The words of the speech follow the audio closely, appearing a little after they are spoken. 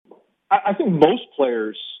I think most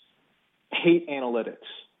players hate analytics.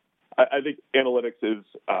 I think analytics is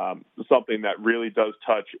something that really does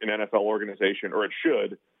touch an NFL organization, or it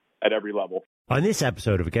should, at every level. On this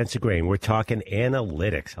episode of Against the Grain, we're talking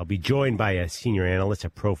analytics. I'll be joined by a senior analyst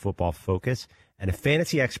at Pro Football Focus and a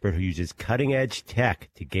fantasy expert who uses cutting-edge tech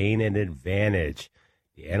to gain an advantage.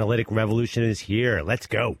 The analytic revolution is here. Let's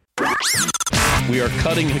go. We are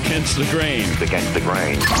cutting against the grain. Against the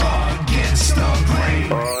grain. Against the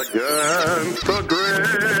grain. Against the grain.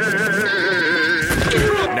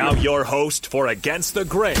 Now your host for Against the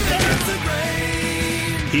Grain. Against the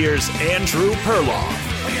grain. Here's Andrew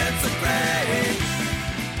Perloff. Against the grain.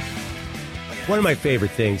 One of my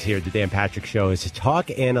favorite things here at the Dan Patrick Show is to talk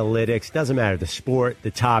analytics. Doesn't matter the sport,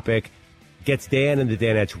 the topic. Gets Dan and the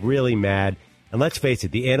Danettes really mad. And let's face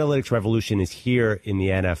it, the analytics revolution is here in the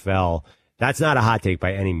NFL. That's not a hot take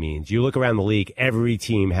by any means. You look around the league, every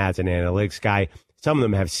team has an analytics guy. Some of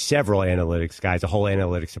them have several analytics guys, a whole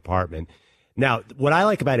analytics department. Now, what I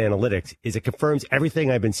like about analytics is it confirms everything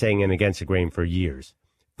I've been saying in Against the Grain for years.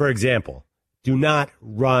 For example, do not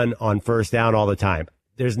run on first down all the time.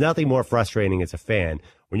 There's nothing more frustrating as a fan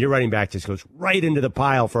when your running back just goes right into the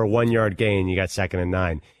pile for a 1-yard gain. You got 2nd and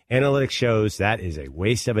 9. Analytics shows that is a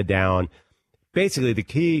waste of a down. Basically, the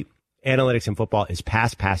key analytics in football is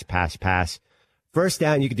pass, pass, pass, pass. First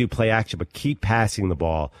down, you can do play action, but keep passing the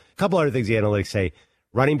ball. A couple other things the analytics say.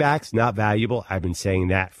 Running backs, not valuable. I've been saying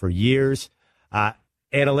that for years.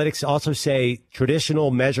 Analytics also say traditional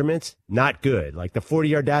measurements, not good. Like the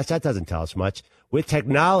 40-yard dash, that doesn't tell us much. With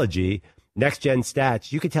technology, next-gen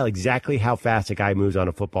stats, you can tell exactly how fast a guy moves on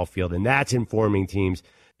a football field, and that's informing teams.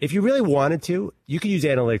 If you really wanted to, you could use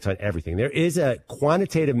analytics on everything. There is a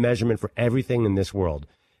quantitative measurement for everything in this world.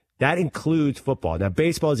 That includes football. Now,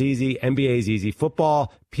 baseball is easy. NBA is easy.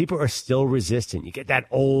 Football, people are still resistant. You get that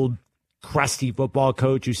old, crusty football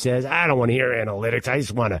coach who says, I don't want to hear analytics. I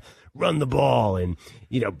just want to run the ball and,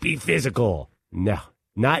 be physical. No,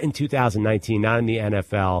 not in 2019, not in the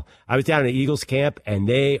NFL. I was down at Eagles camp, and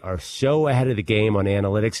they are so ahead of the game on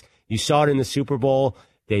analytics. You saw it in the Super Bowl.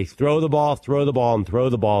 They throw the ball, and throw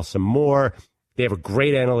the ball some more. They have a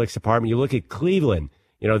great analytics department. You look at Cleveland,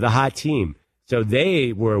 the hot team. So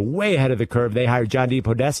they were way ahead of the curve. They hired John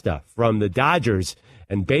DePodesta from the Dodgers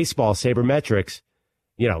and baseball sabermetrics.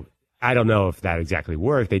 I don't know if that exactly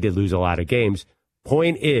worked. They did lose a lot of games.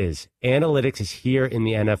 Point is, analytics is here in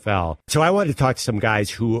the NFL. So I wanted to talk to some guys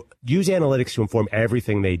who use analytics to inform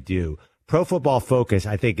everything they do. Pro Football Focus,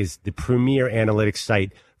 I think, is the premier analytics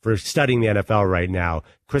site for studying the NFL right now.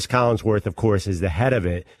 Chris Collinsworth, of course, is the head of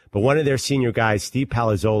it. But one of their senior guys, Steve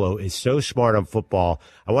Palazzolo, is so smart on football.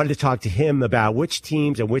 I wanted to talk to him about which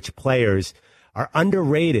teams and which players are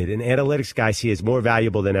underrated and analytics guys see as more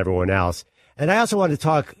valuable than everyone else. And I also wanted to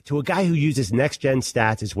talk to a guy who uses next-gen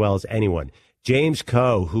stats as well as anyone, James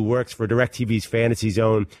Coe, who works for DirecTV's Fantasy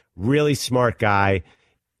Zone, really smart guy.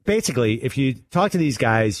 Basically, if you talk to these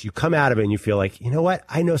guys, you come out of it and you feel like, you know what?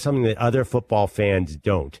 I know something that other football fans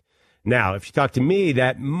don't. Now, if you talk to me,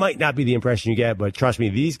 that might not be the impression you get, but trust me,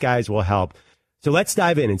 these guys will help. So let's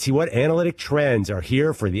dive in and see what analytic trends are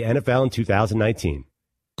here for the NFL in 2019.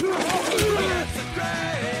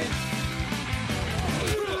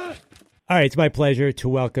 All right, it's my pleasure to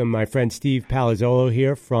welcome my friend Steve Palazzolo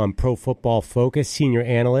here from Pro Football Focus, senior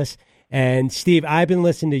analyst. And Steve, I've been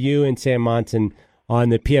listening to you and Sam Monson on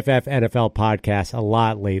the PFF NFL podcast a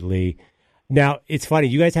lot lately. Now, it's funny,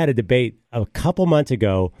 you guys had a debate a couple months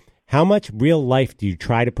ago. How much real life do you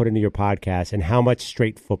try to put into your podcast, and how much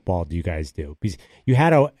straight football do you guys do? Because you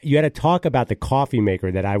had a talk about the coffee maker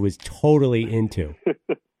that I was totally into.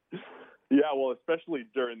 Yeah, well, especially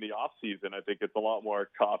during the off season, I think it's a lot more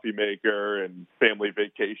coffee maker and family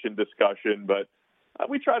vacation discussion. But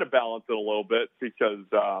we try to balance it a little bit because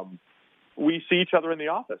we see each other in the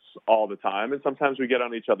office all the time, and sometimes we get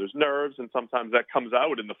on each other's nerves, and sometimes that comes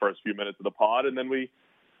out in the first few minutes of the pod, and then we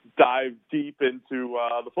dive deep into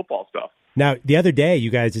the football stuff. Now, the other day, you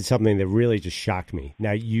guys did something that really just shocked me.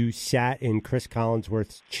 Now, you sat in Chris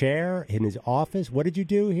Collinsworth's chair in his office. What did you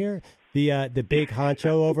do here? The big honcho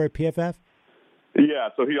over at PFF? Yeah,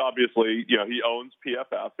 so he obviously, he owns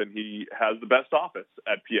PFF, and he has the best office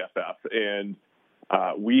at PFF. And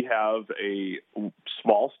we have a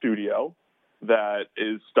small studio that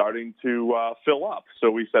is starting to fill up. So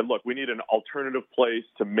we said, look, we need an alternative place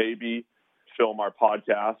to maybe film our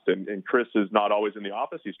podcast. And Chris is not always in the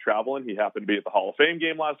office. He's traveling. He happened to be at the Hall of Fame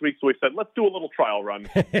game last week. So we said, let's do a little trial run.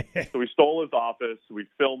 So we stole his office. We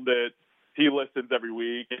filmed it. He listens every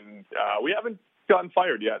week. And we haven't gotten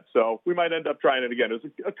fired yet. So we might end up trying it again. It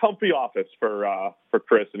was a comfy office for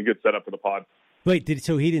Chris and a good setup for the pod. Wait,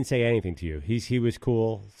 so he didn't say anything to you? He was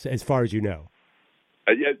cool as far as you know.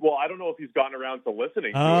 Yeah, well, I don't know if he's gotten around to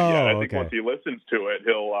listening to it Oh, yet. I think okay. once he listens to it,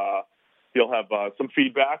 he'll have some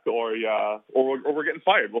feedback, or we're getting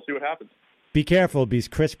fired. We'll see what happens. Be careful because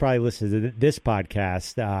Chris probably listens to this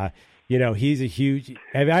podcast. He's a huge.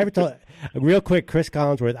 Have I ever told? Real quick, Chris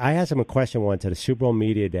Collinsworth. I asked him a question once at a Super Bowl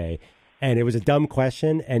media day, and it was a dumb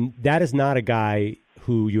question. And that is not a guy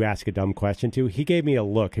who you ask a dumb question to. He gave me a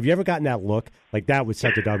look. Have you ever gotten that look? Like, that was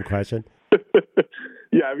such a dumb question.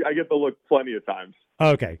 Yeah, I get the look plenty of times.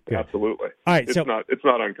 Okay, good. Absolutely. All right, it's so not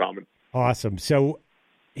uncommon. Awesome. So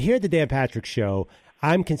here at the Dan Patrick Show,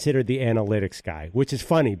 I'm considered the analytics guy, which is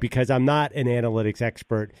funny because I'm not an analytics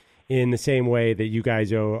expert in the same way that you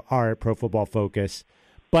guys are at Pro Football Focus.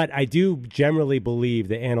 But I do generally believe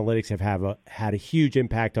that analytics have had a huge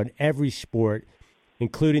impact on every sport,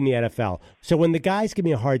 including the NFL. So when the guys give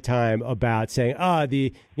me a hard time about saying,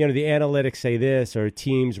 the analytics say this, or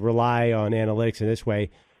teams rely on analytics in this way,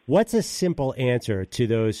 what's a simple answer to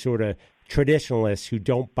those sort of traditionalists who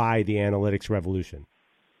don't buy the analytics revolution?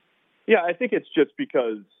 Yeah, I think it's just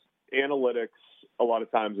because analytics a lot of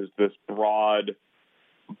times is this broad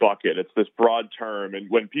bucket. It's this broad term. And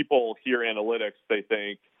when people hear analytics, they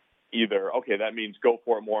think either, okay, that means go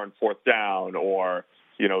for it more on fourth down, or,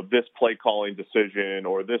 this play calling decision,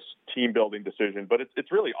 or this team building decision. But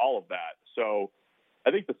it's really all of that. So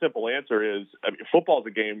I think the simple answer is, football is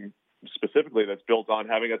a game specifically that's built on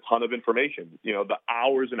having a ton of information. The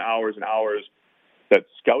hours and hours and hours that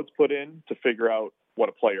scouts put in to figure out what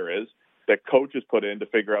a player is, that coaches put in to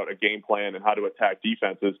figure out a game plan and how to attack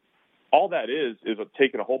defenses. All that is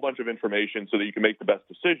taking a whole bunch of information so that you can make the best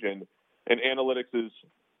decision. And analytics is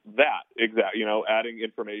that exact, adding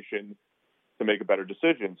information to make a better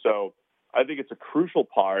decision. So I think it's a crucial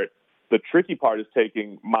part. The tricky part is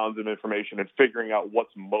taking mounds of information and figuring out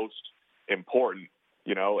what's most important,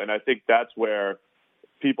 and I think that's where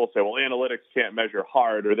people say, well, analytics can't measure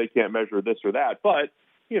heart, or they can't measure this or that. But,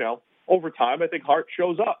 over time, I think heart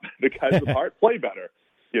shows up. The guys with heart play better,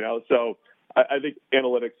 So I think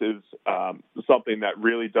analytics is something that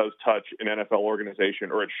really does touch an NFL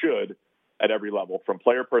organization, or it should, at every level, from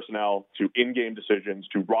player personnel to in-game decisions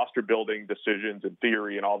to roster building decisions and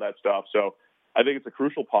theory and all that stuff. So I think it's a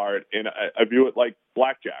crucial part, and I view it like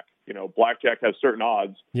blackjack. Blackjack has certain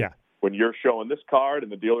odds. Yeah. When you're showing this card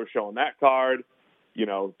and the dealer's showing that card,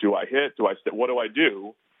 do I hit? What do I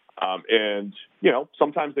do? And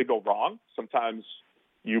sometimes they go wrong. Sometimes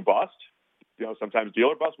you bust. Sometimes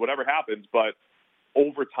dealer bust. Whatever happens, but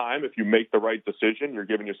over time, if you make the right decision, you're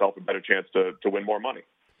giving yourself a better chance to win more money.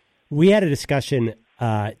 We had a discussion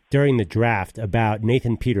during the draft about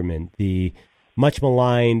Nathan Peterman, the much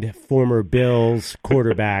maligned former Bills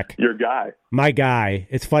quarterback. Your guy. My guy.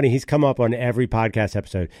 It's funny. He's come up on every podcast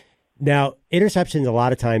episode. Now, interceptions a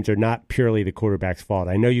lot of times are not purely the quarterback's fault.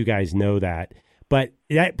 I know you guys know that. But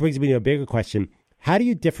that brings me to a bigger question. How do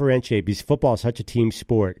you differentiate, because football is such a team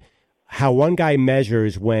sport, how one guy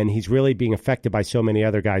measures when he's really being affected by so many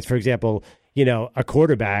other guys? For example, a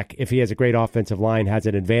quarterback, if he has a great offensive line, has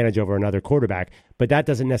an advantage over another quarterback, but that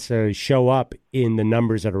doesn't necessarily show up in the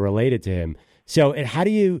numbers that are related to him. So how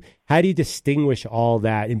do you distinguish all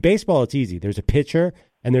that? In baseball, it's easy. There's a pitcher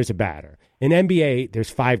and there's a batter. In NBA, there's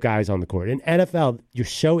 5 guys on the court. In NFL, you're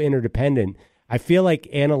so interdependent. I feel like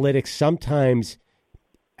analytics sometimes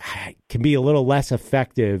can be a little less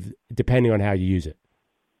effective depending on how you use it.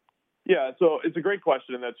 Yeah, so it's a great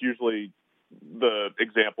question, and that's usually the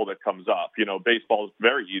example that comes up. Baseball is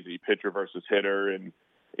very easy, pitcher versus hitter, and,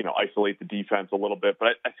 isolate the defense a little bit. But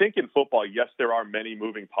I think in football, yes, there are many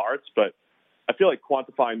moving parts, but I feel like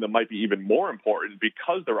quantifying them might be even more important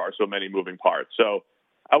because there are so many moving parts. So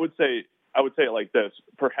I would say it like this.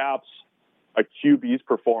 Perhaps a QB's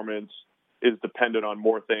performance is dependent on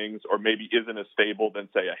more things, or maybe isn't as stable than,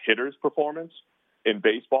 say, a hitter's performance in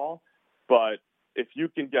baseball. But if you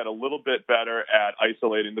can get a little bit better at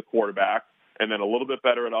isolating the quarterback, and then a little bit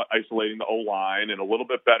better at isolating the O-line, and a little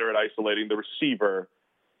bit better at isolating the receiver,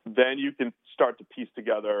 then you can start to piece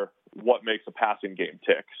together what makes a passing game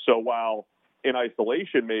tick. So while in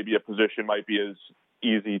isolation, maybe a position might be as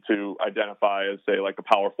easy to identify as, say, like a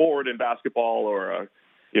power forward in basketball, or a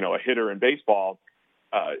hitter in baseball,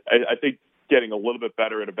 I think getting a little bit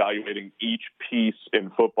better at evaluating each piece in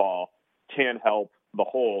football can help the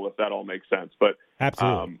whole, if that all makes sense. But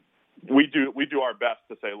absolutely, we do our best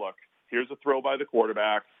to say, look, here's a throw by the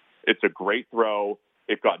quarterback. It's a great throw.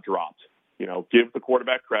 It got dropped. Give the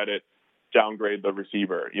quarterback credit, downgrade the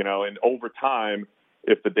receiver. And over time,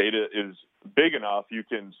 if the data is big enough, you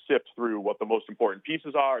can sift through what the most important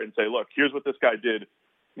pieces are and say, look, here's what this guy did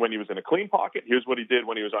when he was in a clean pocket. Here's what he did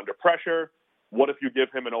when he was under pressure. what if you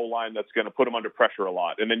give him an O-line that's going to put him under pressure a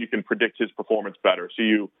lot, and then you can predict his performance better. So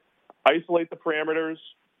you isolate the parameters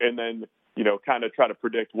and then, kind of try to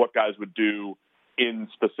predict what guys would do in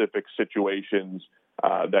specific situations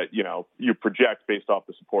that, you project based off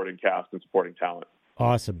the supporting cast and supporting talent.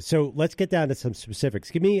 Awesome. So let's get down to some specifics.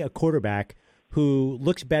 Give me a quarterback who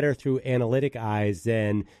looks better through analytic eyes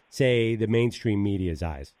than, say, the mainstream media's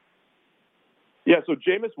eyes. Yeah, so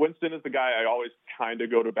Jameis Winston is the guy I always kind of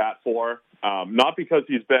go to bat for. Not because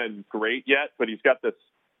he's been great yet, but he's got this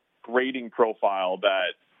grading profile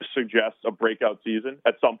that suggests a breakout season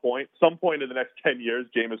at some point. Some point in the next 10 years,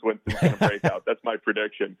 Jameis Winston's going to break out. That's my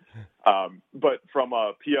prediction. But from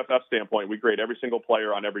a PFF standpoint, we grade every single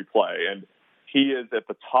player on every play, and he is at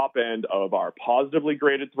the top end of our positively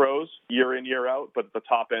graded throws year in, year out, but at the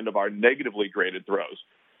top end of our negatively graded throws.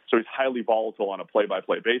 So he's highly volatile on a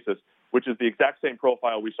play-by-play basis, which is the exact same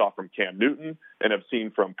profile we saw from Cam Newton and have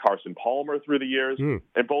seen from Carson Palmer through the years.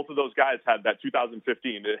 And both of those guys had that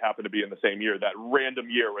 2015, it happened to be in the same year, that random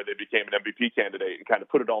year where they became an MVP candidate and kind of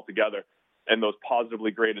put it all together. And those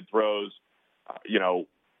positively graded throws,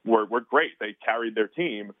 were great. They carried their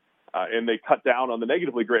team. And they cut down on the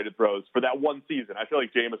negatively graded throws for that one season. I feel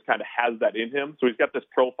like Jameis kind of has that in him. So he's got this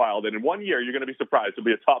profile that in 1 year, you're going to be surprised. He'll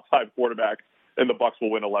be a top 5 quarterback, and the Bucs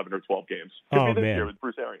will win 11 or 12 games. Could be this year with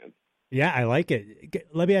Bruce Arians. Yeah, I like it.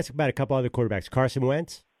 Let me ask about a couple other quarterbacks. Carson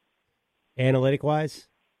Wentz, analytic-wise?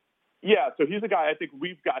 Yeah, so he's a guy, I think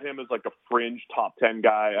we've got him as like a fringe top 10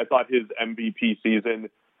 guy. I thought his MVP season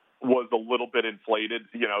was a little bit inflated,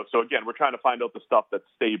 So, again, we're trying to find out the stuff that's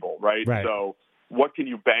stable, right? So what can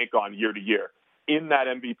you bank on year to year? In that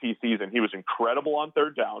MVP season, he was incredible on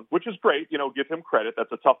third down, which is great. Give him credit.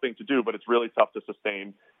 That's a tough thing to do, but it's really tough to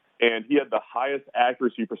sustain. And he had the highest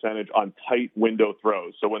accuracy percentage on tight window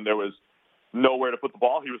throws. So when there was nowhere to put the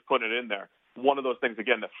ball, he was putting it in there. One of those things,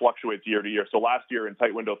 again, that fluctuates year to year. So last year in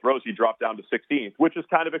tight window throws, he dropped down to 16th, which is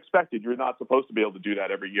kind of expected. You're not supposed to be able to do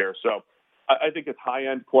that every year. So I think his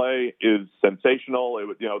high-end play is sensational,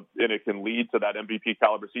 and it can lead to that MVP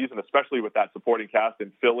caliber season, especially with that supporting cast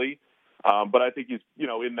in Philly. But I think he's,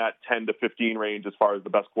 in that 10 to 15 range as far as the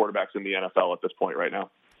best quarterbacks in the NFL at this point right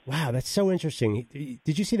now. Wow, that's so interesting.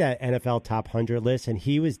 Did you see that NFL top 100 list? And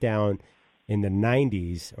he was down in the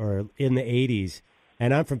 90s or in the 80s,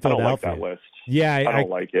 and I'm from Philadelphia. I don't like that list. Yeah, I don't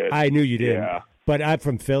like it. I knew you didn't, but I'm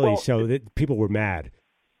from Philly, so people were mad.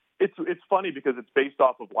 It's funny because it's based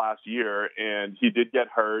off of last year, and he did get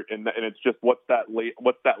hurt, and it's just what's that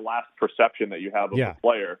last perception that you have of the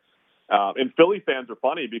player. And Philly fans are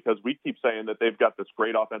funny because we keep saying that they've got this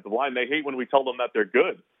great offensive line. They hate when we tell them that they're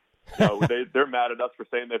good. They're mad at us for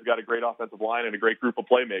saying they've got a great offensive line and a great group of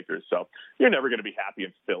playmakers. So you're never going to be happy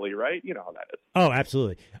in Philly, right? You know how that is. Oh,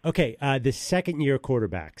 absolutely. Okay, the second-year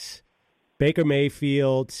quarterbacks, Baker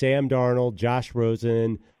Mayfield, Sam Darnold, Josh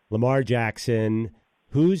Rosen, Lamar Jackson.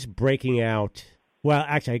 Who's breaking out? Well,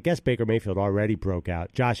 actually, I guess Baker Mayfield already broke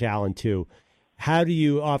out. Josh Allen, too. How do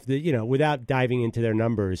you, without diving into their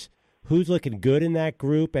numbers, who's looking good in that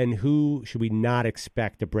group and who should we not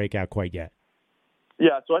expect to break out quite yet?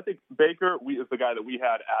 Yeah, so I think Baker is the guy that we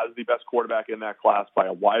had as the best quarterback in that class by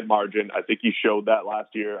a wide margin. I think he showed that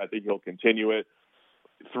last year. I think he'll continue it.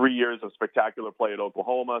 3 years of spectacular play at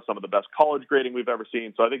Oklahoma, some of the best college grading we've ever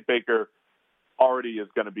seen. So I think Baker already is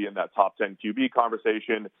going to be in that top 10 QB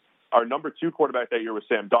conversation. Our number 2 quarterback that year was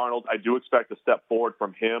Sam Darnold. I do expect a step forward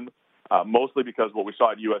from him, mostly because what we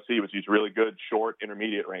saw at USC was he's really good short,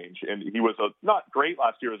 intermediate range. And he was not great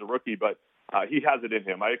last year as a rookie, but he has it in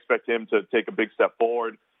him. I expect him to take a big step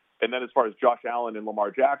forward. And then as far as Josh Allen and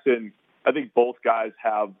Lamar Jackson, I think both guys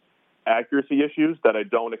have accuracy issues that I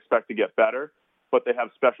don't expect to get better, but they have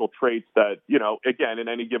special traits that, again, in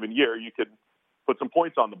any given year, you could put some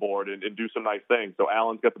points on the board and do some nice things. So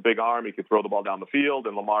Allen's got the big arm. He can throw the ball down the field,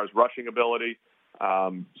 and Lamar's rushing ability.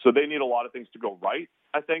 So they need a lot of things to go right,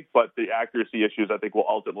 I think, but the accuracy issues, I think, will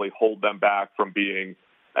ultimately hold them back from being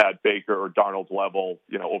at Baker or Darnold's level,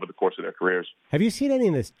 over the course of their careers. Have you seen any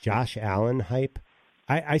of this Josh Allen hype?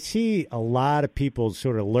 I see a lot of people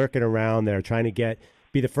sort of lurking around there trying to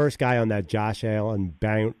be the first guy on that Josh Allen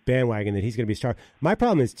bandwagon that he's going to be star. My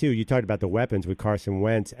problem is, too, you talked about the weapons with Carson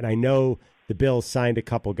Wentz, and I know the Bills signed a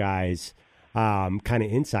couple guys, kind of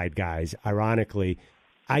inside guys, ironically.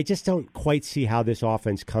 I just don't quite see how this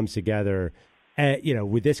offense comes together,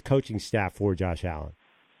 with this coaching staff for Josh Allen.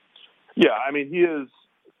 Yeah, I mean, he is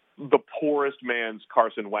the poorest man's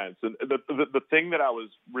Carson Wentz. And the thing that I was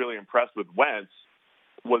really impressed with Wentz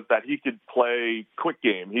was that he could play quick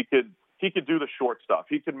game. He could do the short stuff.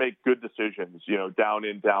 He could make good decisions, down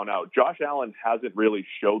in, down out. Josh Allen hasn't really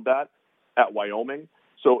showed that at Wyoming.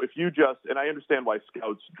 So if you just, and I understand why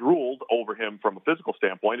scouts drooled over him from a physical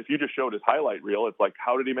standpoint, if you just showed his highlight reel, it's like,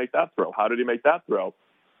 how did he make that throw? How did he make that throw?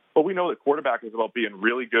 But we know that quarterback is about being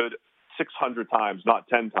really good 600 times, not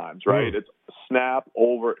 10 times, right? It's snap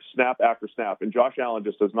after snap. And Josh Allen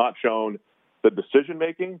just has not shown the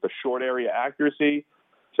decision-making, the short area accuracy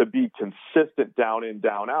to be consistent down in,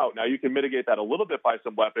 down out. Now, you can mitigate that a little bit by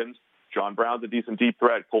some weapons. John Brown's a decent deep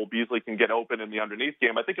threat. Cole Beasley can get open in the underneath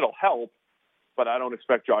game. I think it'll help, but I don't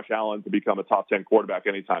expect Josh Allen to become a top 10 quarterback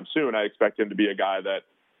anytime soon. I expect him to be a guy that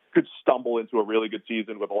could stumble into a really good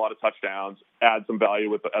season with a lot of touchdowns, add some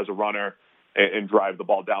value as a runner, and drive the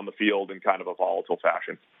ball down the field in kind of a volatile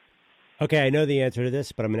fashion. Okay, I know the answer to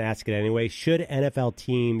this, but I'm going to ask it anyway. Should NFL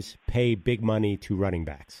teams pay big money to running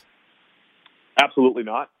backs? Absolutely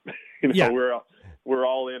not. We're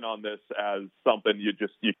all in on this as something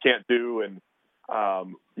you can't do. And,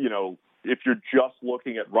 if you're just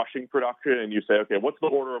looking at rushing production and you say, okay, what's the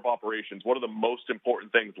order of operations? What are the most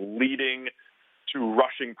important things leading to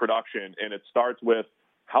rushing production? And it starts with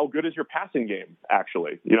how good is your passing game,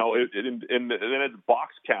 actually? And then it's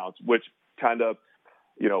box counts, which kind of,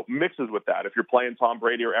 mixes with that. If you're playing Tom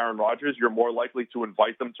Brady or Aaron Rodgers, you're more likely to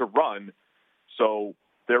invite them to run. So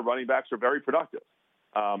their running backs are very productive.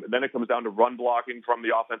 And then it comes down to run blocking from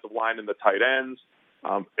the offensive line and the tight ends.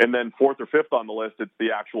 And then fourth or fifth on the list, it's the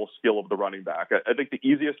actual skill of the running back. I think the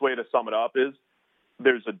easiest way to sum it up is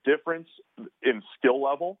there's a difference in skill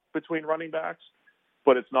level between running backs,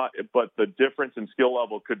 but the difference in skill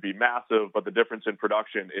level could be massive, but the difference in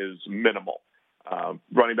production is minimal.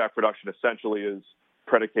 Running back production essentially is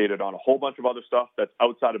predicated on a whole bunch of other stuff that's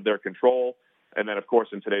outside of their control. And then, of course,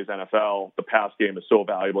 in today's NFL, the pass game is so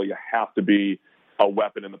valuable. You have to be a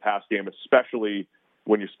weapon in the pass game, especially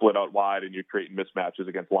when you split out wide and you create mismatches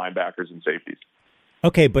against linebackers and safeties.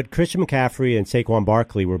 Okay, but Christian McCaffrey and Saquon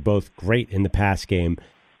Barkley were both great in the pass game,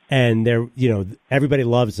 and everybody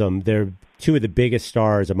loves them. They're two of the biggest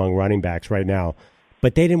stars among running backs right now,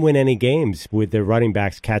 but they didn't win any games with their running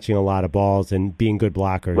backs catching a lot of balls and being good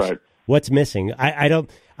blockers. Right. What's missing?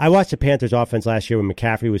 I watched the Panthers offense last year when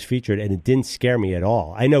McCaffrey was featured, and it didn't scare me at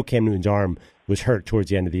all. I know Cam Newton's arm was hurt towards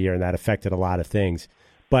the end of the year, and that affected a lot of things.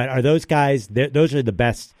 But are those guys, those are the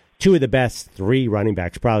best, two of the best three running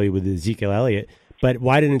backs, probably with Ezekiel Elliott. But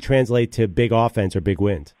why didn't it translate to big offense or big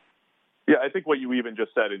wins? Yeah, I think what you even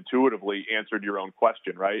just said intuitively answered your own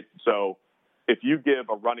question, right? So if you give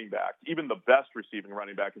a running back, even the best receiving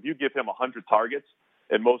running back, if you give him 100 targets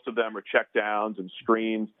and most of them are check downs and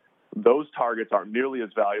screens, those targets aren't nearly as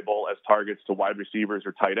valuable as targets to wide receivers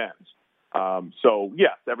or tight ends. So,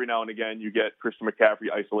 yes, every now and again you get Christian McCaffrey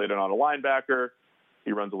isolated on a linebacker.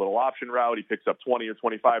 He runs a little option route. He picks up 20 or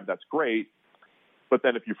 25. That's great. But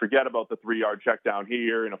then if you forget about the 3-yard check down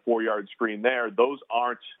here and a 4-yard screen there, those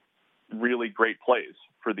aren't really great plays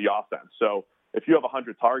for the offense. So if you have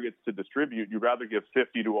 100 targets to distribute, you'd rather give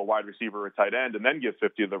 50 to a wide receiver or a tight end and then give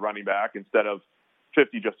 50 to the running back instead of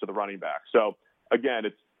 50 just to the running back. So, again,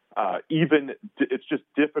 it's just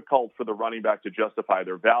difficult for the running back to justify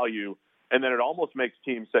their value. And then it almost makes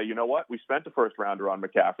teams say, you know what, we spent a first-rounder on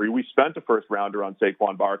McCaffrey. We spent a first-rounder on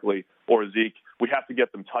Saquon Barkley or Zeke. We have to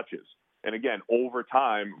get them touches. And, again, over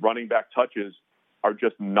time, running back touches are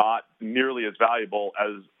just not nearly as valuable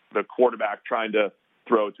as the quarterback trying to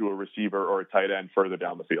throw to a receiver or a tight end further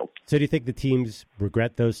down the field. So do you think the teams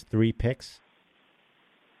regret those 3 picks?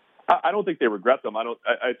 I don't think they regret them.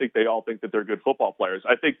 I think they all think that they're good football players.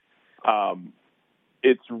 I think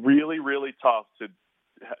it's really, really tough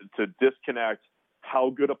to disconnect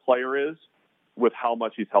how good a player is with how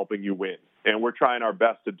much he's helping you win. And we're trying our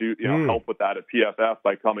best to do, help with that at PFF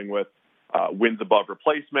by coming with wins above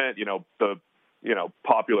replacement, the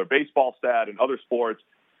popular baseball stat and other sports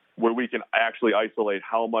where we can actually isolate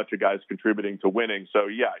how much a guy's contributing to winning. So,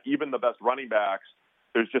 yeah, even the best running backs,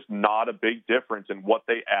 there's just not a big difference in what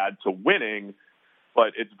they add to winning.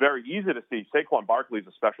 But it's very easy to see Saquon Barkley is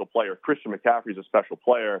a special player. Christian McCaffrey is a special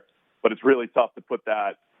player. But it's really tough to put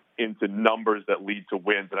that into numbers that lead to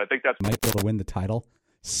wins. And I think that's might be able to win the title.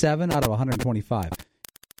 7 out of 125.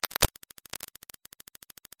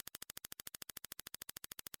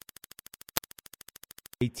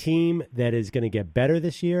 A team that is going to get better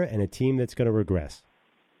this year and a team that's going to regress.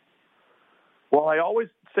 Well, I always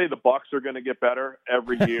say the Bucks are going to get better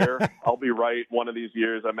every year. I'll be right one of these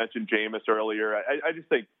years. I mentioned Jameis earlier. I just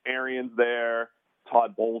think Arians there,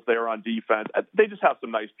 Todd Bowles there on defense. They just have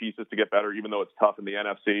some nice pieces to get better, even though it's tough in the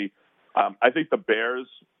NFC. I think the Bears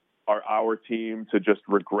are our team to just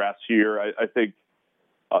regress here. I think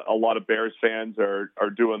a lot of Bears fans are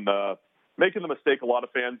doing the making the mistake a lot of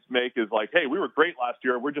fans make is like, hey, we were great last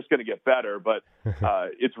year. We're just going to get better. But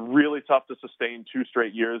it's really tough to sustain 2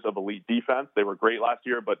 straight years of elite defense. They were great last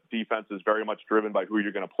year, but defense is very much driven by who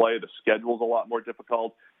you're going to play. The schedule's a lot more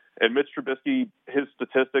difficult. And Mitch Trubisky, his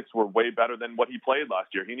statistics were way better than what he played last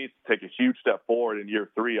year. He needs to take a huge step forward in year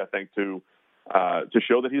 3, I think, to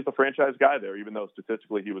show that he's the franchise guy there, even though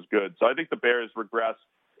statistically he was good. So I think the Bears regress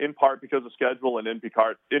in part because of schedule and in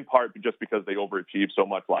part just because they overachieved so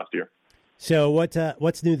much last year. So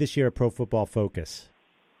what's new this year at Pro Football Focus?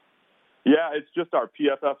 Yeah, it's just our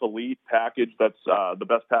PFF Elite package. That's the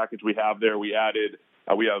best package we have there. We added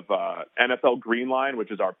we have NFL Greenline,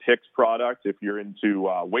 which is our picks product if you're into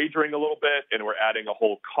wagering a little bit, and we're adding a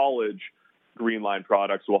whole college Greenline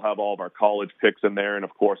product. So we'll have all of our college picks in there, and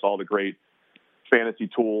of course all the great fantasy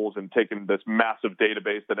tools, and taking this massive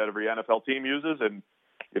database that every NFL team uses and,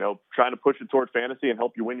 trying to push it toward fantasy and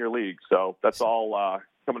help you win your league. So that's all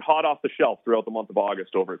coming hot off the shelf throughout the month of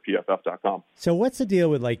August over at PFF.com. So what's the deal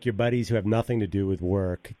with like your buddies who have nothing to do with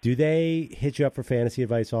work? Do they hit you up for fantasy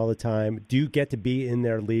advice all the time? Do you get to be in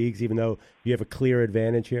their leagues even though you have a clear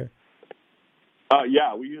advantage here?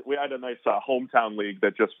 Yeah, we had a nice hometown league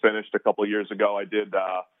that just finished a couple of years ago. I did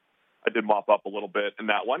mop up a little bit in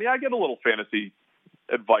that one. Yeah, I get a little fantasy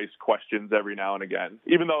advice questions every now and again,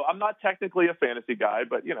 even though I'm not technically a fantasy guy,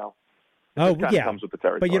 but comes with the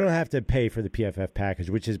territory. But you don't have to pay for the PFF package,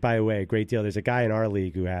 which is, by the way, a great deal. There's a guy in our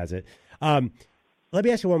league who has it. Let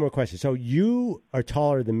me ask you one more question. So you are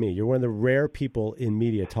taller than me. You're one of the rare people in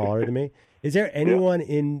media taller than me. Is there anyone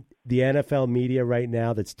in the NFL media right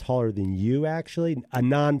now that's taller than you, actually, a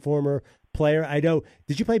non-former player? I know.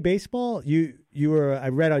 Did you play baseball? You were. I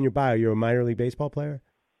read on your bio you're a minor league baseball player.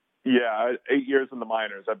 Yeah, 8 years in the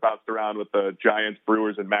minors. I bounced around with the Giants,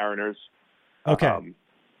 Brewers, and Mariners. Okay.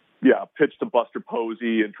 Pitched to Buster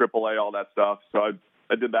Posey and AAA, all that stuff. So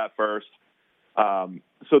I did that first.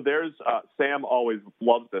 So there's Sam always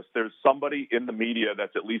loves this. There's somebody in the media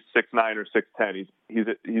that's at least 6'9" or 6'10".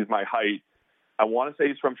 He's my height. I want to say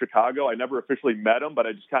he's from Chicago. I never officially met him, but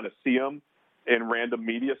I just kind of see him in random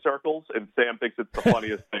media circles. And Sam thinks it's the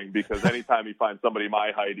funniest thing because anytime he finds somebody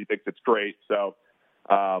my height, he thinks it's great. So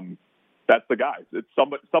that's the guy. It's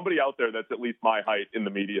somebody out there that's at least my height in the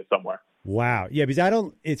media somewhere. Wow. Yeah,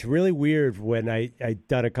 because it's really weird when I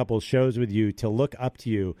done a couple of shows with you to look up to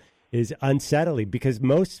you is unsettling because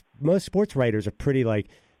most sports writers are pretty like,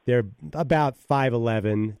 they're about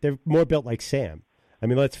 5'11". They're more built like Sam. I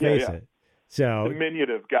mean, let's face it. So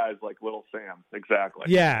diminutive guys like little Sam. Exactly.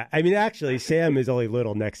 Yeah. I mean, actually, Sam is only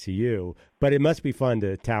little next to you, but it must be fun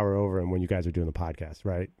to tower over him when you guys are doing the podcast,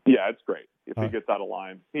 right? Yeah, it's great. If he gets out of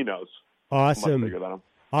line, he knows. Awesome. I'm much bigger than him.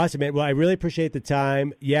 Awesome, man. Well, I really appreciate the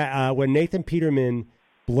time. Yeah, when Nathan Peterman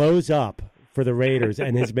blows up for the Raiders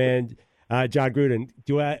and his man John Gruden,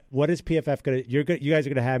 what is PFF going to? You guys are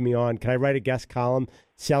going to have me on. Can I write a guest column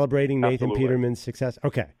celebrating Nathan Peterman's success?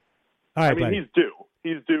 Okay. All right, buddy. He's due.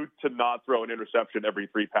 He's due to not throw an interception every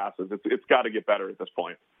 3 passes. It's got to get better at this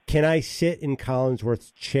point. Can I sit in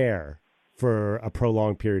Collinsworth's chair for a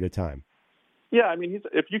prolonged period of time? Yeah, I mean,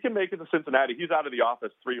 if you can make it to Cincinnati, he's out of the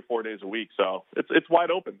office 3 or 4 days a week, so it's wide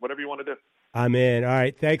open. Whatever you want to do. I'm in. All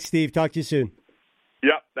right, thanks, Steve. Talk to you soon.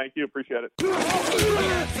 Yeah, thank you. Appreciate it.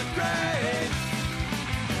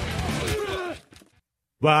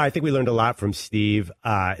 Well, I think we learned a lot from Steve.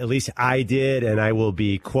 At least I did, and I will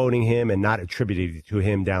be quoting him and not attributing it to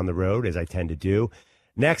him down the road, as I tend to do.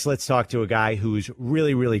 Next, let's talk to a guy who's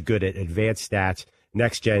really, really good at advanced stats,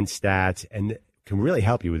 next-gen stats, and can really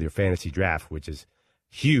help you with your fantasy draft, which is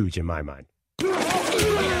huge in my mind. All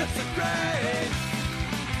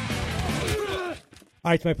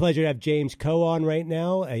right, it's my pleasure to have James Koh on right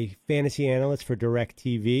now, a fantasy analyst for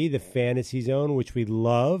DirecTV, the Fantasy Zone, which we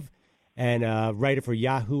love, and a writer for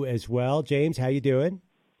Yahoo as well. James, how you doing?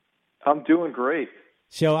 I'm doing great.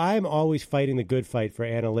 So I'm always fighting the good fight for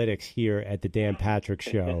analytics here at the Dan Patrick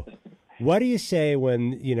Show. What do you say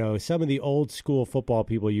when, some of the old school football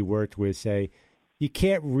people you worked with say, you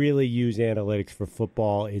can't really use analytics for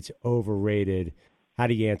football, it's overrated? How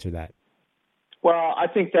do you answer that? Well, I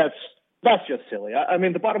think that's just silly. I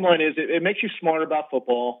mean, the bottom line is it makes you smarter about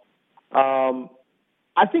football.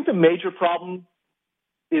 I think the major problem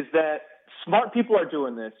is that smart people are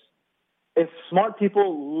doing this, and smart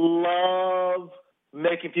people love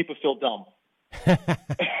making people feel dumb.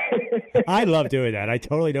 I love doing that. I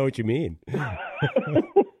totally know what you mean.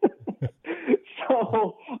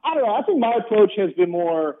 So, I don't know. I think my approach has been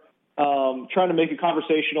more trying to make it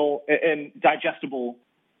conversational and digestible.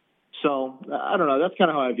 So, I don't know. That's kind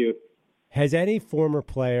of how I view it. Has any former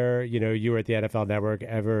player, you were at the NFL Network,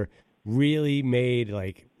 ever really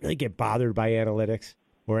really get bothered by analytics?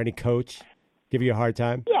 or any coach give you a hard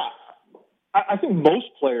time? Yeah. I think most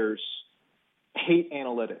players hate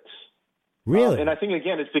analytics. Really? And I think,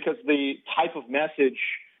 again, it's because the type of message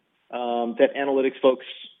that analytics folks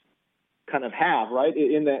kind of have, right?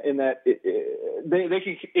 In that they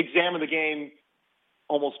can examine the game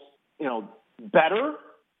almost, better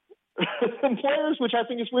than players, which I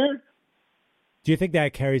think is weird. Do you think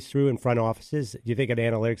that carries through in front offices? Do you think an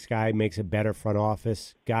analytics guy makes a better front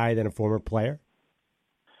office guy than a former player?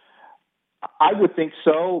 I would think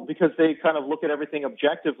so, because they kind of look at everything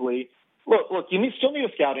objectively. Look, you still need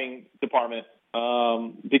a scouting department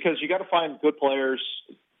because you got to find good players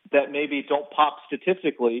that maybe don't pop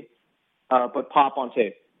statistically, but pop on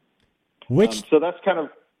tape. So that's kind of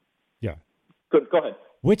good. Go ahead.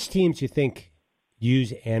 Which teams do you think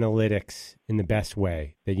use analytics in the best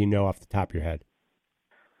way that you know off the top of your head?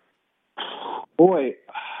 Boy,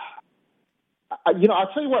 I'll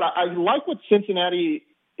tell you what. I like what Cincinnati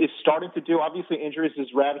is starting to do. Obviously, injuries is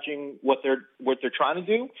ravaging what they're trying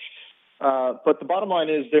to do. But the bottom line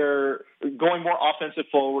is they're going more offensive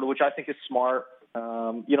forward, which I think is smart. The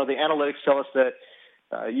analytics tell us that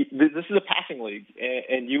this is a passing league,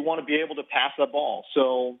 and you want to be able to pass the ball.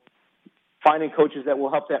 So finding coaches that will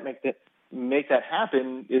help make that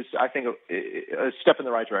happen is, I think, a step in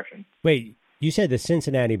the right direction. Wait, you said the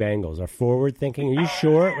Cincinnati Bengals are forward thinking. Are you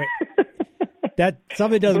sure? That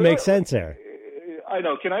something doesn't make sense there. I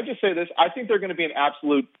know. Can I just say this? I think they're going to be an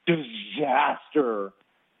absolute disaster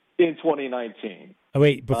in 2019. Oh,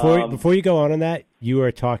 wait, before you go on that, you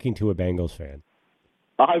are talking to a Bengals fan.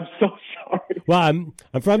 I'm so sorry. Well,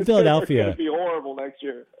 I'm from Philadelphia. It's going to be horrible next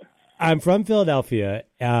year. I'm from Philadelphia,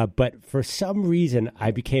 but for some reason,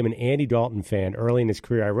 I became an Andy Dalton fan early in his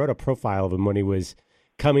career. I wrote a profile of him when he was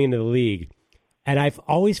coming into the league, and I've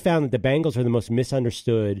always found that the Bengals are the most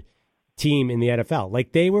misunderstood team in the NFL.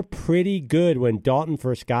 Like, they were pretty good when Dalton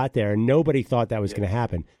first got there, and nobody thought that was going to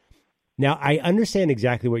happen. Now, I understand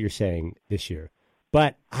exactly what you're saying this year,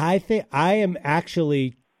 but I think I am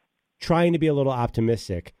actually trying to be a little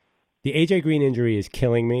optimistic. The A.J. Green injury is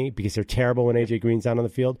killing me because they're terrible when A.J. Green's out on the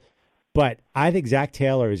field. But I think Zach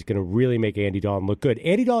Taylor is going to really make Andy Dalton look good.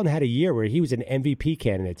 Andy Dalton had a year where he was an MVP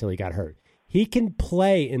candidate until he got hurt. He can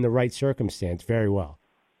play in the right circumstance very well.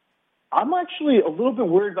 I'm actually a little bit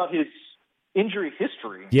worried about his injury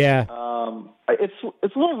history. Yeah. It's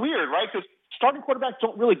a little weird, right? Because starting quarterbacks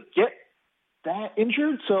don't really get that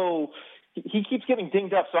injured, so he keeps getting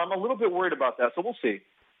dinged up. So I'm a little bit worried about that. So we'll see.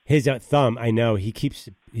 His thumb, I know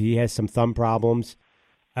he has some thumb problems.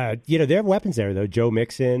 There are weapons there though. Joe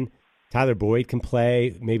Mixon, Tyler Boyd can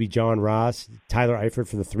play. Maybe John Ross, Tyler Eifert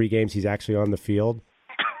for the 3 games he's actually on the field.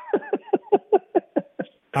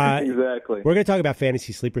 Exactly. We're going to talk about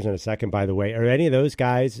fantasy sleepers in a second, by the way. Are any of those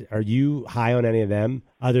guys, are you high on any of them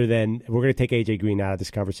other than, we're going to take A.J. Green out of this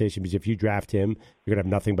conversation because if you draft him, you're going to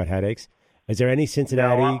have nothing but headaches. Is there any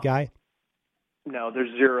Cincinnati guy? No, there's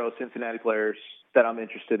 0 Cincinnati players that I'm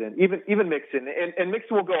interested in. Even Mixon. And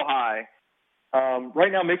Mixon will go high.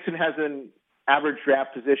 Right now, Mixon has an average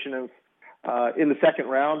draft position of in the 2nd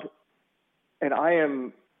round. And I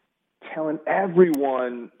am telling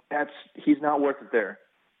everyone he's not worth it there.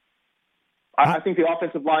 I think the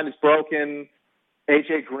offensive line is broken.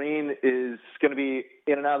 A.J. Green is going to be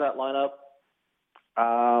in and out of that lineup.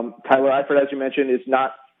 Tyler Eifert, as you mentioned, is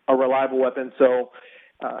not a reliable weapon. So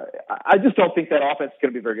I just don't think that offense is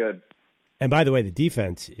going to be very good. And by the way, the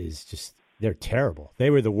defense is just, they're terrible. They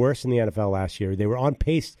were the worst in the NFL last year. They were on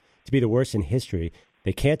pace to be the worst in history.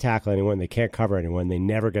 They can't tackle anyone. They can't cover anyone. They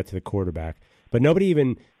never get to the quarterback. But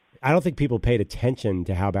I don't think people paid attention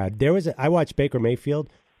to how bad. I watched Baker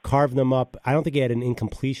Mayfield carve them up. I don't think he had an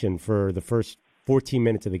incompletion for the first 14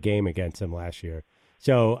 minutes of the game against them last year.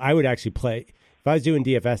 So I would actually play, if I was doing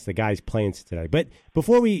DFS, the guy's playing today. But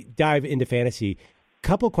before we dive into fantasy,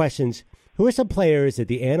 couple questions. Who are some players that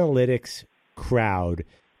the analytics crowd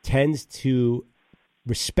tends to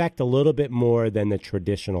respect a little bit more than the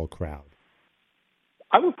traditional crowd?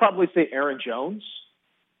 I would probably say Aaron Jones.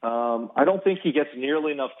 I don't think he gets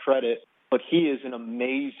nearly enough credit, but he is an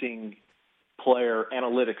amazing player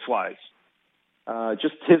analytics-wise.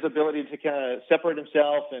 Just his ability to kind of separate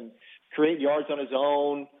himself and create yards on his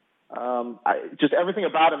own. Just everything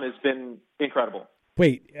about him has been incredible.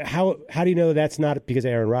 Wait, how do you know that's not because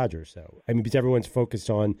of Aaron Rodgers, though? I mean, because everyone's focused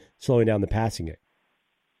on slowing down the passing game.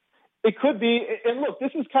 It could be. And look,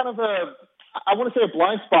 this is kind of I want to say a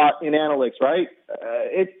blind spot in analytics, right?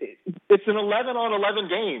 It's an 11-on-11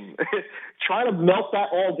 game. Trying to melt that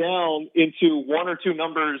all down into 1 or 2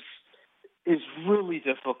 numbers is really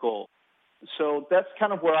difficult. So that's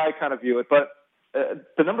kind of where I kind of view it. But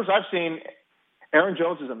the numbers I've seen, Aaron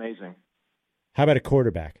Jones is amazing. How about a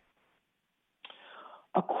quarterback?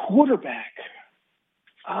 A quarterback.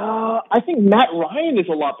 I think Matt Ryan is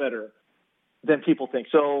a lot better than people think.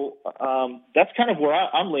 So that's kind of where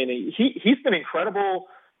I'm leaning. He's been incredible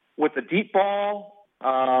with the deep ball.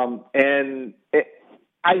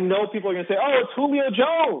 I know people are going to say, oh, it's Julio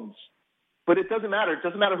Jones. But it doesn't matter. It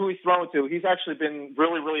doesn't matter who he's throwing to. He's actually been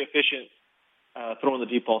really, really efficient throwing the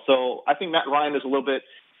deep ball. So I think Matt Ryan is a little bit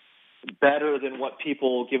better than what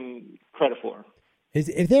people give him credit for.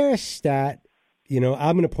 Is there a stat, I'm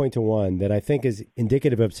going to point to one that I think is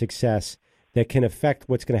indicative of success that can affect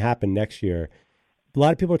what's going to happen next year? A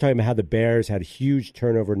lot of people are talking about how the Bears had huge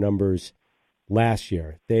turnover numbers last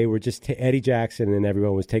year. They were just Eddie Jackson and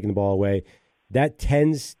everyone was taking the ball away. That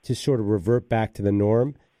tends to sort of revert back to the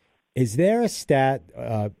norm. Is there a stat,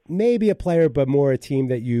 maybe a player, but more a team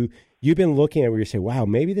that you've been looking at where you say, wow,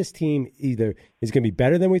 maybe this team either is going to be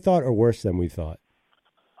better than we thought or worse than we thought?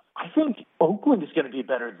 I think Oakland is going to be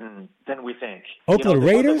better than we think. Oakland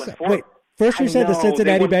Raiders? Wait, first you said the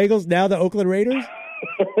Cincinnati Bengals, now the Oakland Raiders?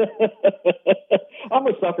 I'm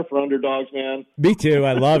a sucker for underdogs, man. Me too.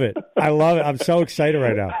 I love it. I'm so excited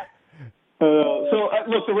right now.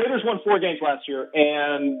 Look, the Raiders won 4 games last year,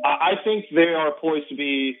 and I think they are poised to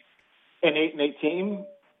be an 8-8 team.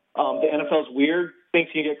 The NFL's weird. Things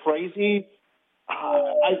can get crazy.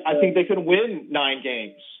 I think they can win 9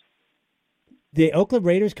 games. The Oakland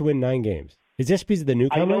Raiders can win 9 games. Is this because of the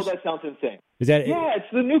newcomers? I know that sounds insane. Is that Yeah, it's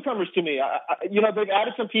the newcomers to me. They've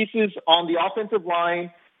added some pieces on the offensive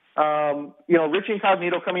line. Rich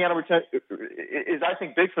Incognito coming out of return is, I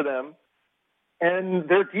think, big for them. And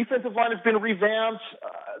their defensive line has been revamped.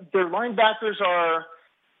 Their linebackers are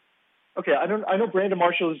okay. I know Brandon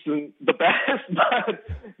Marshall is the best, but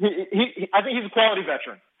I think he's a quality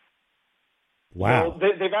veteran. Wow. So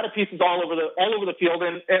they've added pieces all over the field,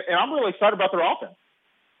 and I'm really excited about their offense.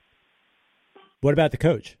 What about the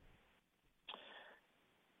coach?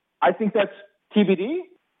 I think that's TBD.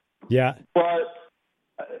 Yeah. But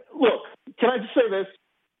look, can I just say this?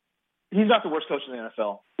 He's not the worst coach in the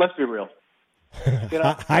NFL. Let's be real.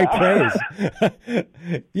 High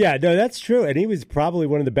praise. Yeah, no, that's true. And he was probably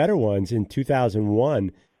one of the better ones in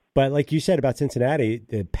 2001. But like you said about Cincinnati,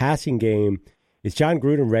 the passing game, is John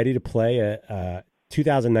Gruden ready to play a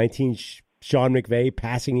 2019 Sean McVay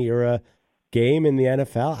passing era game in the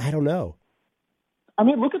NFL? I don't know. I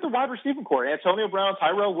mean, look at the wide receiver core. Antonio Brown,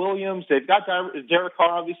 Tyrell Williams. They've got Derek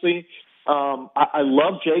Carr, obviously. I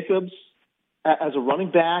love Jacobs as a running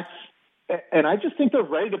back. And I just think they're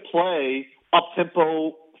ready to play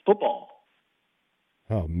up-tempo football.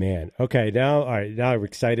 Oh, man. Okay, now I'm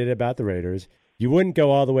excited about the Raiders. You wouldn't go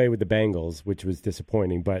all the way with the Bengals, which was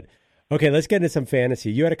disappointing. But, okay, let's get into some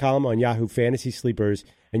fantasy. You had a column on Yahoo Fantasy Sleepers,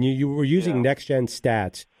 and you were using next-gen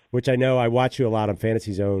stats, which I know I watch you a lot on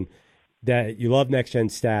Fantasy Zone, that you love next-gen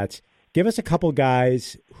stats. Give us a couple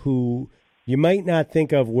guys who you might not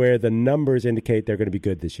think of where the numbers indicate they're going to be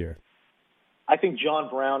good this year. I think John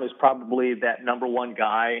Brown is probably that number one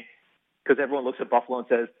guy because everyone looks at Buffalo and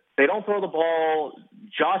says, they don't throw the ball.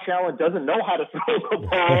 Josh Allen doesn't know how to throw the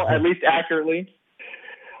ball, at least accurately.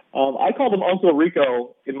 I called him Uncle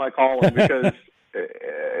Rico in my column because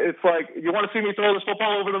it's like, you want to see me throw this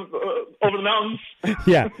football over the mountains?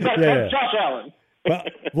 Yeah. That's Josh Allen.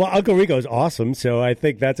 well, Uncle Rico is awesome, so I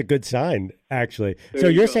think that's a good sign, actually. So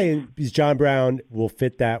you're saying John Brown will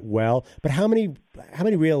fit that well, but how many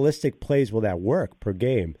realistic plays will that work per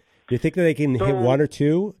game? Do you think that they can hit 1 or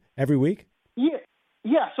 2 every week?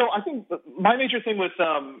 Yeah. So I think my major thing with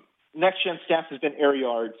next-gen stats has been air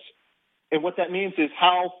yards, and what that means is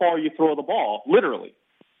how far you throw the ball, literally.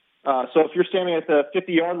 So if you're standing at the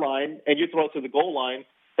 50-yard line and you throw it to the goal line,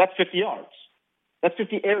 that's 50 yards. That's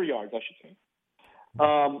 50 air yards, I should say.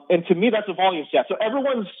 And to me, that's a volume stat. So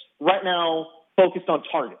everyone's right now focused on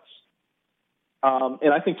targets.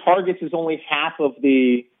 And I think targets is only half of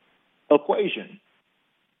the equation.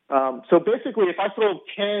 So basically, if I throw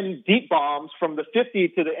 10 deep bombs from the 50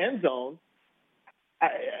 to the end zone,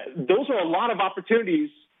 those are a lot of opportunities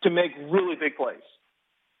to make really big plays.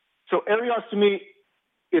 So air yards to me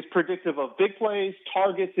is predictive of big plays.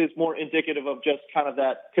 Targets is more indicative of just kind of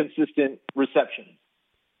that consistent reception.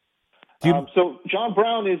 So John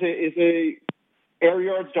Brown is a air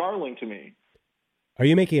yards darling to me. Are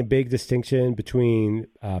you making a big distinction between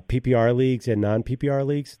PPR leagues and non-PPR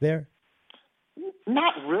leagues there?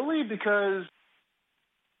 Not really, because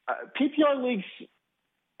PPR leagues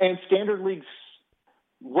and standard leagues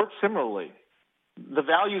work similarly. The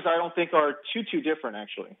values I don't think are too different,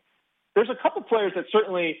 actually. There's a couple players that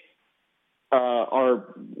certainly are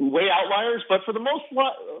way outliers, but for the most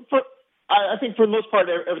part, I think for the most part,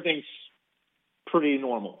 everything's pretty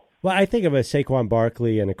normal. Well, I think of a Saquon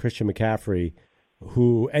Barkley and a Christian McCaffrey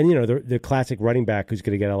who, and, you know, the classic running back who's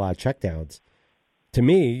going to get a lot of checkdowns. To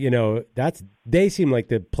me, you know, they seem like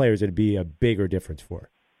the players that'd be a bigger difference for.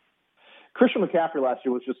 Christian McCaffrey last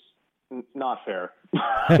year was just not fair.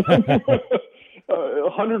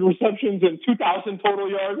 100 receptions and 2,000 total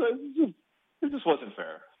yards. It just wasn't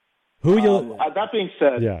fair. That being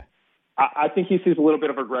said, yeah. I think he sees a little bit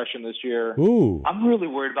of regression this year. Ooh. I'm really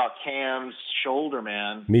worried about Cam's shoulder,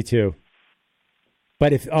 man. Me too.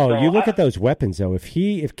 But you look at those weapons though.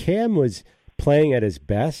 If Cam was playing at his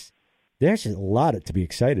best, there's a lot to be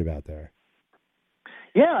excited about there.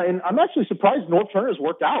 Yeah, and I'm actually surprised North Turner's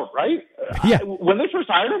worked out, right? Yeah. When they first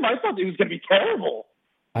hired him, I thought he was going to be terrible.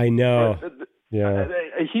 I know. Yeah.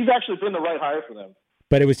 He's actually been the right hire for them.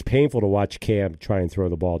 But it was painful to watch Cam try and throw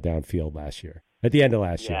the ball downfield last year, at the end of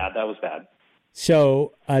last year. Yeah, that was bad.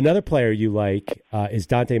 So another player you like is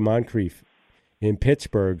Dante Moncrief in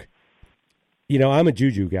Pittsburgh. You know, I'm a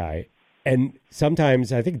Juju guy. And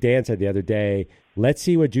sometimes, I think Dan said the other day, let's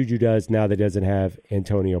see what Juju does now that he doesn't have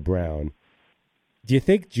Antonio Brown. Do you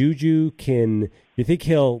think Juju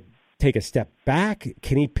he'll take a step back?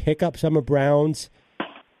 Can he pick up some of Brown's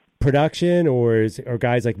production, or are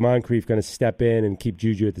guys like Moncrief going to step in and keep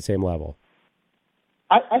Juju at the same level?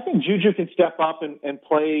 I think Juju can step up and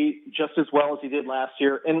play just as well as he did last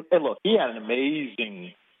year. And look, he had an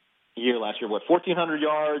amazing year last year. 1,400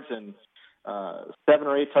 yards and 7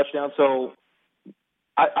 or 8 touchdowns. So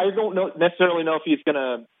I don't necessarily know if he's going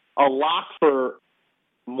to lock for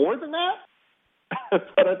more than that.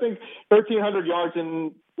 But I think 1,300 yards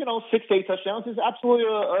and 6 to 8 touchdowns is absolutely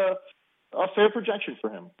a fair projection for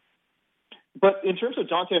him. But in terms of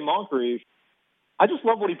Dante Moncrief, I just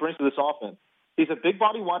love what he brings to this offense. He's a big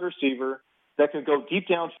body wide receiver that can go deep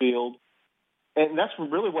downfield, and that's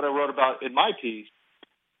really what I wrote about in my piece.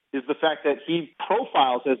 Is the fact that he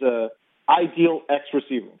profiles as a ideal X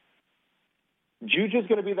receiver. Juju's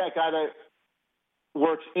going to be that guy that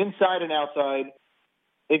works inside and outside.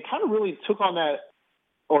 It kind of really takes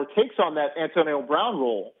on that Antonio Brown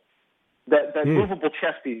role, that movable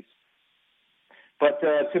chess piece. But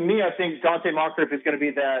to me, I think Dante Moncrief is going to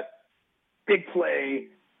be that big play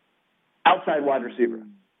outside wide receiver.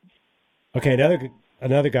 Okay,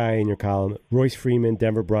 another guy in your column, Royce Freeman,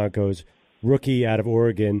 Denver Broncos, rookie out of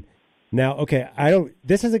Oregon. Now, okay,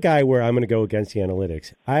 this is a guy where I'm going to go against the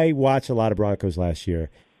analytics. I watched a lot of Broncos last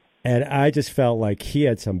year, and I just felt like he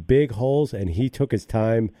had some big holes, and he took his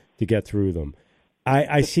time to get through them.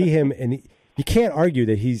 I see him, and you can't argue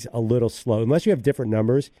that he's a little slow. Unless you have different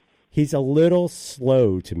numbers, he's a little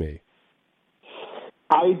slow to me.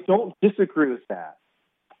 I don't disagree with that.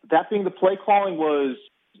 That being the play calling was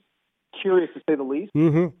curious to say the least.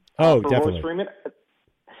 Mm-hmm. Oh, for definitely. Royce Freeman.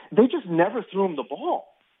 They just never threw him the ball.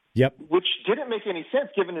 Yep. Which didn't make any sense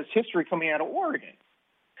given his history coming out of Oregon.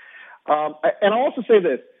 And I'll also say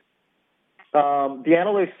this. The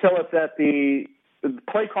analysts tell us that the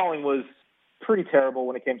play calling was pretty terrible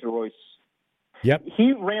when it came to Royce. Yep.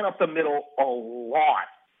 He ran up the middle a lot.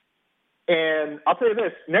 And I'll tell you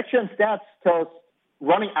this, Next Gen Stats tell us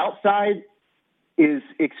running outside is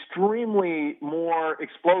extremely more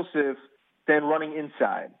explosive than running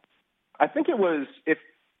inside. I think it was, if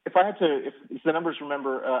the numbers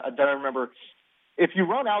that I remember, if you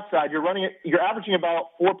run outside, you're averaging about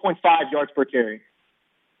 4.5 yards per carry.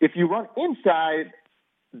 If you run inside,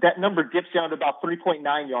 that number dips down to about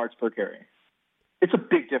 3.9 yards per carry. It's a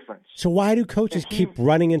big difference. So why do coaches keep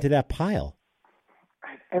running into that pile?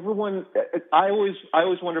 I always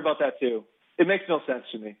wonder about that too. It makes no sense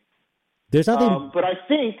to me. There's nothing. But I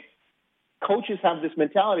think coaches have this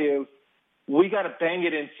mentality of we got to bang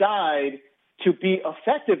it inside to be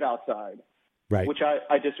effective outside, right? Which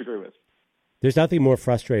I disagree with. There's nothing more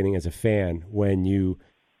frustrating as a fan when you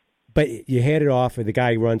hand it off and the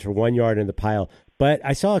guy runs for 1 yard in the pile. But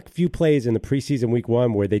I saw a few plays in the preseason week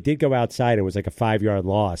 1 where they did go outside and it was like a 5-yard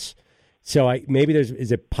loss. So maybe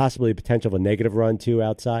is it possibly a potential of a negative run too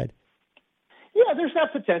outside? Yeah, there's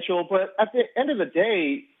that potential. But at the end of the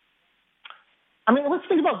day, I mean, let's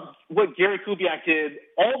think about what Gary Kubiak did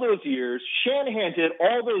all those years. Shanahan did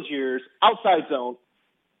all those years, outside zone,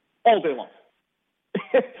 all day long.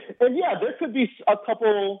 And yeah, there could be a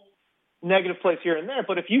couple negative plays here and there,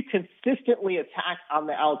 but if you consistently attack on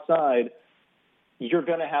the outside, you're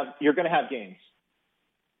gonna have games.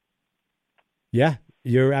 Yeah,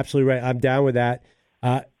 you're absolutely right. I'm down with that.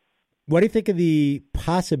 What do you think of the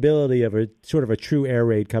possibility of a sort of a true air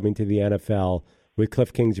raid coming to the NFL with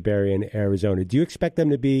Cliff Kingsbury in Arizona? Do you expect them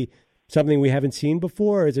to be something we haven't seen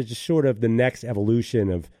before, or is it just sort of the next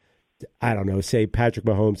evolution of, I don't know, say Patrick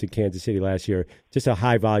Mahomes in Kansas City last year, just a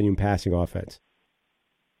high-volume passing offense?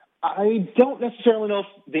 I don't necessarily know if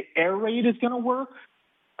the air raid is going to work.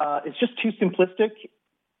 It's just too simplistic.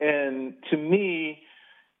 And to me,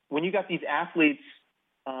 when you got these athletes,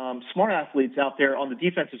 smart athletes out there on the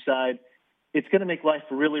defensive side, it's going to make life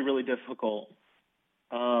really, really difficult.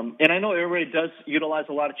 And I know air raid does utilize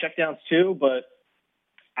a lot of checkdowns too, but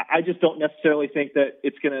I just don't necessarily think that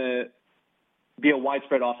it's going to be a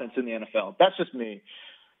widespread offense in the NFL. That's just me.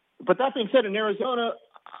 But that being said, in Arizona,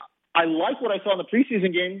 I like what I saw in the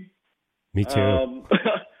preseason game. Me too.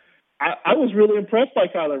 I was really impressed by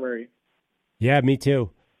Kyler Murray. Yeah, me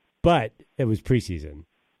too. But it was preseason.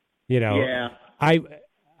 Yeah.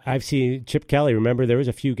 I've seen Chip Kelly. Remember, there was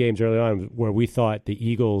a few games early on where we thought the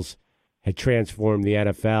Eagles had transformed the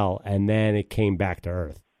NFL, and then it came back to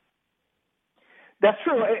earth. That's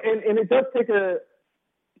true, and it does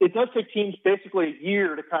take teams basically a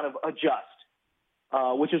year to kind of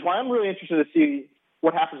adjust, which is why I'm really interested to see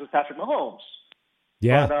what happens with Patrick Mahomes.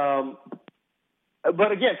 Yeah.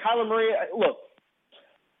 But again, Kyler Murray, look,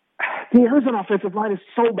 the Arizona offensive line is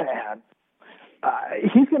so bad.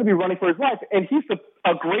 He's going to be running for his life, and he's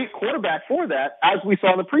a great quarterback for that, as we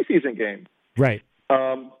saw in the preseason game. Right.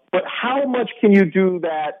 But how much can you do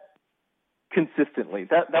that consistently?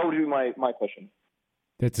 That would be my question.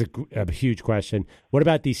 That's a huge question. What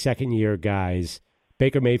about these second-year guys?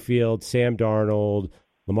 Baker Mayfield, Sam Darnold,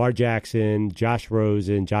 Lamar Jackson, Josh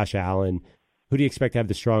Rosen, Josh Allen. Who do you expect to have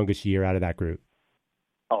the strongest year out of that group?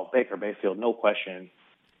 Oh, Baker Mayfield, no question.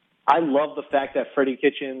 I love the fact that Freddie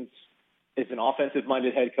Kitchens is an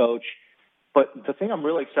offensive-minded head coach. But the thing I'm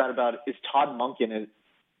really excited about is Todd Monken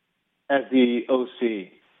as the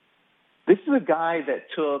OC. This is a guy that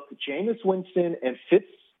took Jameis Winston and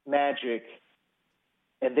Fitzmagic,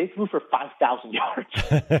 and they threw for 5,000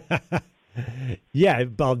 yards. Yeah,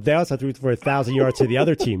 but they also threw for 1,000 yards to the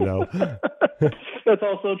other team, though. That's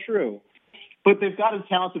also true. But they've got a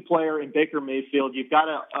talented player in Baker Mayfield. You've got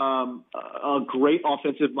a great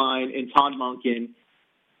offensive mind in Todd Monken,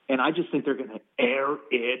 and I just think they're going to air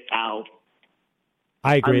it out.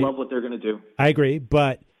 I agree. I love what they're going to do. I agree,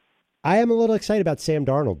 but I am a little excited about Sam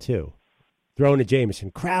Darnold, too. Throwing to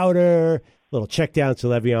Jamison Crowder, little check down to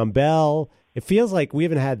Le'Veon Bell. It feels like we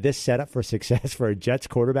haven't had this setup for success for a Jets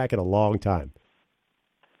quarterback in a long time.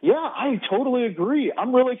 Yeah, I totally agree.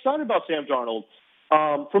 I'm really excited about Sam Darnold.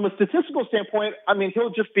 From a statistical standpoint, I mean, he'll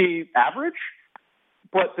just be average,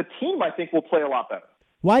 but the team, I think, will play a lot better.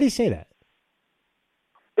 Why do you say that?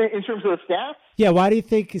 In terms of the stats? Yeah, why do you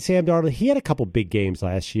think Sam Darnold, he had a couple big games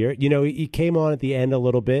last year. He came on at the end a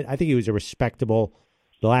little bit. I think he was a respectable,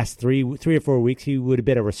 the last three or 4 weeks, he would have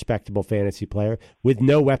been a respectable fantasy player with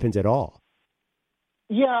no weapons at all.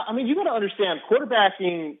 Yeah, I mean, you got to understand,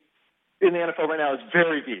 quarterbacking in the NFL right now is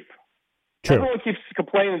very deep. True. Everyone keeps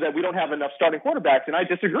complaining that we don't have enough starting quarterbacks, and I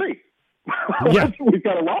disagree. Yeah. We've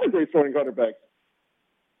got a lot of great starting quarterbacks.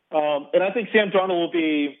 And I think Sam Darnold will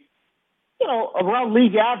be, around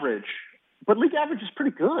league average. But league average is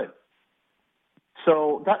pretty good.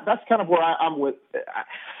 So that's kind of where I'm with.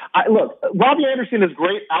 Look, Robbie Anderson is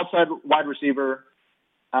great outside wide receiver.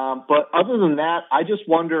 But other than that, I just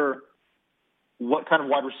wonder what kind of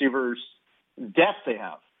wide receivers depth they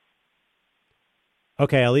have.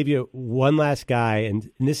 Okay, I'll leave you one last guy, and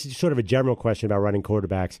this is sort of a general question about running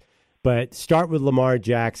quarterbacks, but start with Lamar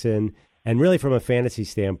Jackson, and really from a fantasy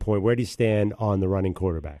standpoint, where do you stand on the running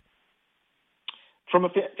quarterback? From a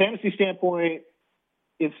fantasy standpoint,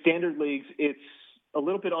 in standard leagues, it's a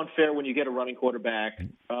little bit unfair when you get a running quarterback. And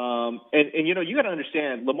you got to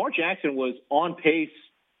understand, Lamar Jackson was on pace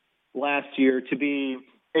last year to be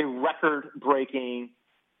a record-breaking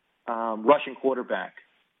rushing quarterback.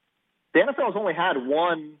 The NFL has only had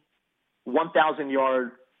one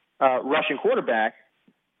 1,000-yard rushing quarterback,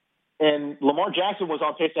 and Lamar Jackson was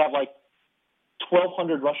on pace to have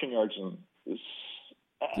 1,200 rushing yards.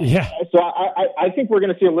 Yeah. So I think we're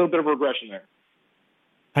going to see a little bit of regression there.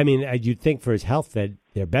 I mean, you'd think for his health that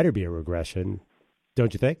there better be a regression,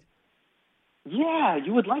 don't you think? Yeah,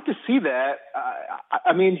 you would like to see that.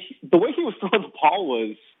 I mean, the way he was throwing the ball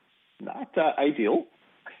was not ideal.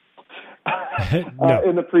 No.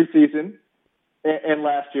 In the preseason and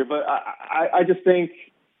last year. But I just think,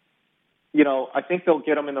 I think they'll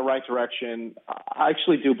get him in the right direction. I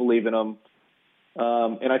actually do believe in him,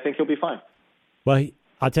 and I think he'll be fine. Well,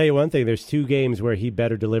 I'll tell you one thing. There's 2 games where he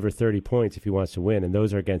better deliver 30 points if he wants to win, and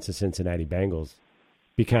those are against the Cincinnati Bengals.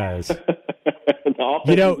 Because, the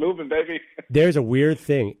offense is moving, baby. There's a weird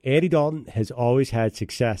thing. Andy Dalton has always had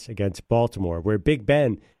success against Baltimore, where Big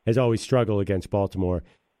Ben has always struggled against Baltimore.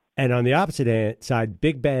 And on the opposite side,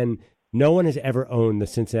 Big Ben, no one has ever owned the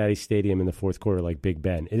Cincinnati Stadium in the fourth quarter like Big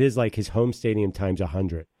Ben. It is like his home stadium times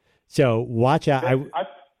 100. So watch out.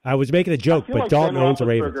 I was making a joke, but like Dalton Ben owns the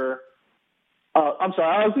Ravens. I'm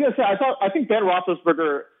sorry. I was going to say, I think Ben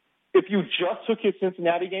Roethlisberger, if you just took his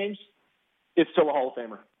Cincinnati games, is still a Hall of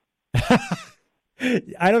Famer.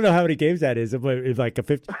 I don't know how many games that is. It's like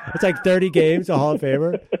it's like 30 games, a Hall of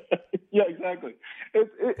Famer. Yeah, exactly.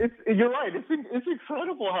 You're right. It's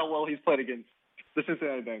incredible how well he's played against the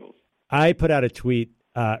Cincinnati Bengals. I put out a tweet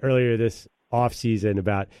earlier this offseason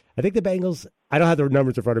about, I think the Bengals, I don't have the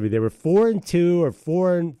numbers in front of me. They were 4-2 or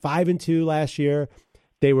 5-2 last year.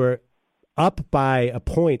 They were up by a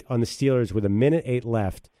point on the Steelers with 1:08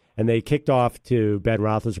 left, and they kicked off to Ben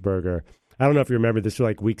Roethlisberger. I don't know if you remember, this was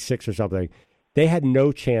like week 6 or something. They had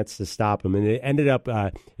no chance to stop him, and it ended up,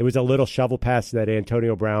 it was a little shovel pass that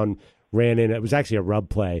Antonio Brown ran in. It was actually a rub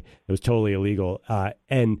play. It was totally illegal.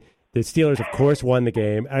 And the Steelers, of course, won the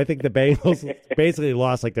game. I think the Bengals basically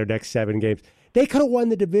lost like their next 7 games. They could have won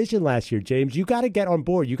the division last year, James. You got to get on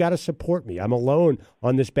board. You got to support me. I'm alone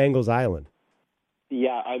on this Bengals island.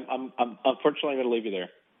 Yeah, I'm unfortunately going to leave you there.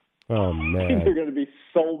 Oh, man. You're going to be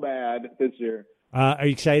so mad this year. Are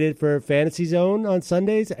you excited for Fantasy Zone on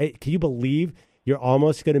Sundays? Can you believe you're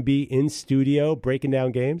almost going to be in studio breaking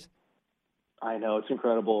down games? I know. It's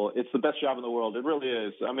incredible. It's the best job in the world. It really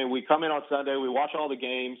is. I mean, we come in on Sunday, we watch all the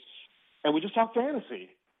games, and we just talk fantasy.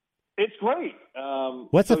 It's great. I'm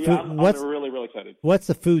really, really excited. What's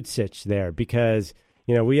the food sitch there? Because,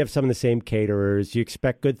 we have some of the same caterers. You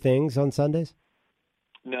expect good things on Sundays?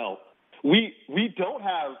 No. We don't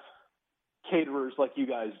have caterers like you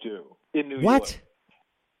guys do in New York. What?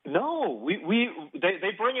 No.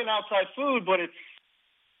 They bring in outside food, but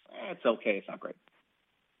it's okay. It's not great.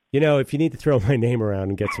 If you need to throw my name around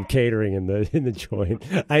and get some catering in the joint,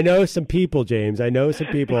 I know some people, James. I know some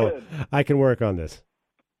people. I can work on this.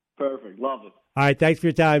 Perfect. Love it. All right. Thanks for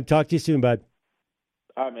your time. Talk to you soon, bud.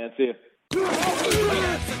 All right, man. See you.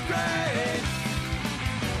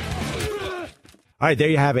 All right. There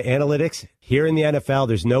you have it. Analytics here in the NFL.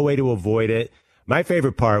 There's no way to avoid it. My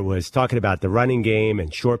favorite part was talking about the running game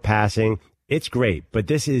and short passing. It's great, but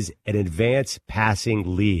this is an advanced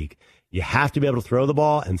passing league. You have to be able to throw the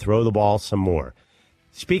ball and throw the ball some more.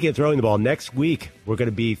 Speaking of throwing the ball, next week, we're going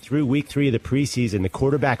to be through week 3 of the preseason. The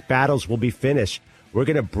quarterback battles will be finished. We're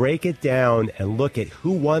going to break it down and look at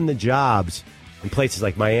who won the jobs in places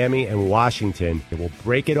like Miami and Washington. And we'll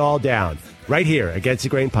break it all down right here Against the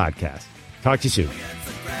Grain podcast. Talk to you soon.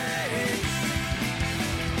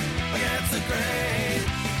 Against the grain.